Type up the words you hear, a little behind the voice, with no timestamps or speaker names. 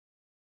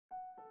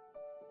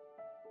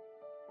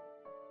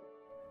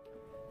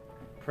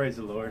Praise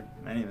the Lord.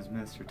 My name is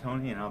Minister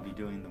Tony, and I'll be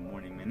doing the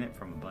Morning Minute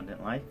from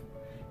Abundant Life.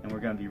 And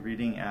we're going to be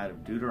reading out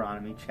of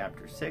Deuteronomy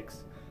chapter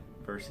 6,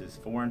 verses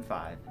 4 and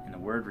 5. And the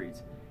word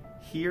reads,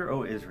 "Hear,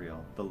 O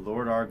Israel, the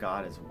Lord our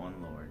God is one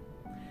Lord.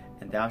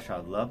 And thou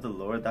shalt love the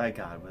Lord thy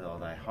God with all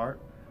thy heart,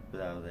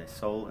 with all thy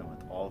soul, and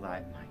with all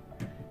thy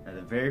might." Now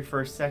the very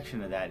first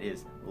section of that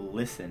is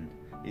listen,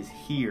 is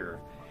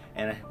hear.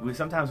 And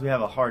sometimes we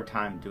have a hard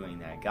time doing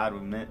that. God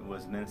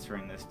was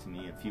ministering this to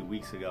me a few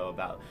weeks ago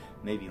about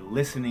maybe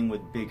listening with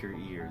bigger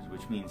ears,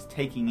 which means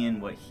taking in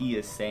what He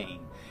is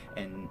saying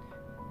and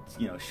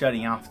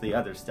shutting off the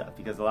other stuff.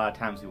 Because a lot of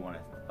times we want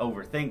to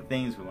overthink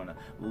things, we want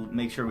to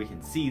make sure we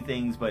can see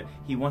things, but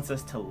He wants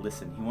us to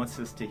listen. He wants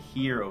us to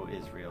hear, O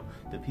Israel,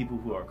 the people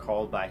who are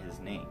called by His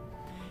name.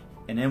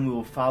 And then we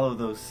will follow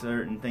those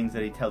certain things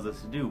that He tells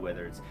us to do,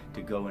 whether it's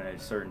to go in a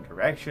certain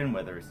direction,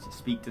 whether it's to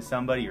speak to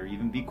somebody, or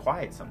even be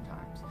quiet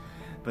sometimes.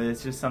 But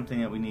it's just something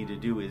that we need to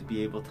do, is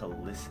be able to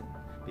listen,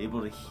 be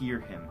able to hear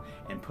Him,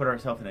 and put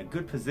ourselves in a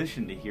good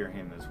position to hear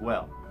Him as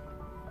well.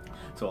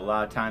 So a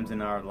lot of times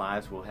in our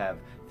lives we'll have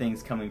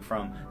things coming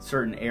from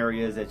certain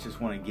areas that just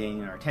want to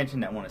gain our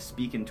attention, that want to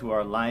speak into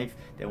our life,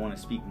 that want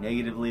to speak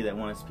negatively, that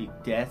want to speak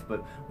death,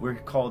 but we're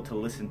called to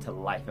listen to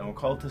life, and we're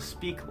called to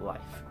speak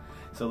life.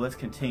 So let's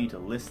continue to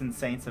listen,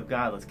 saints of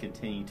God. Let's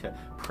continue to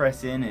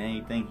press in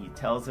anything He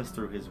tells us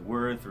through His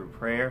Word, through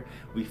prayer.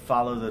 We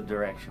follow the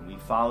direction. We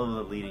follow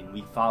the leading.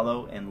 We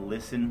follow and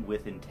listen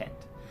with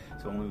intent.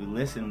 So when we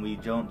listen, we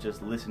don't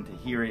just listen to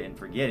hear it and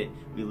forget it.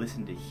 We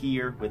listen to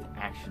hear with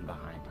action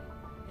behind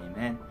it.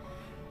 Amen.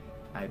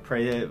 I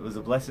pray that it was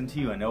a blessing to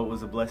you. I know it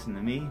was a blessing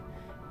to me.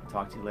 I'll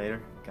talk to you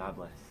later. God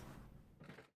bless.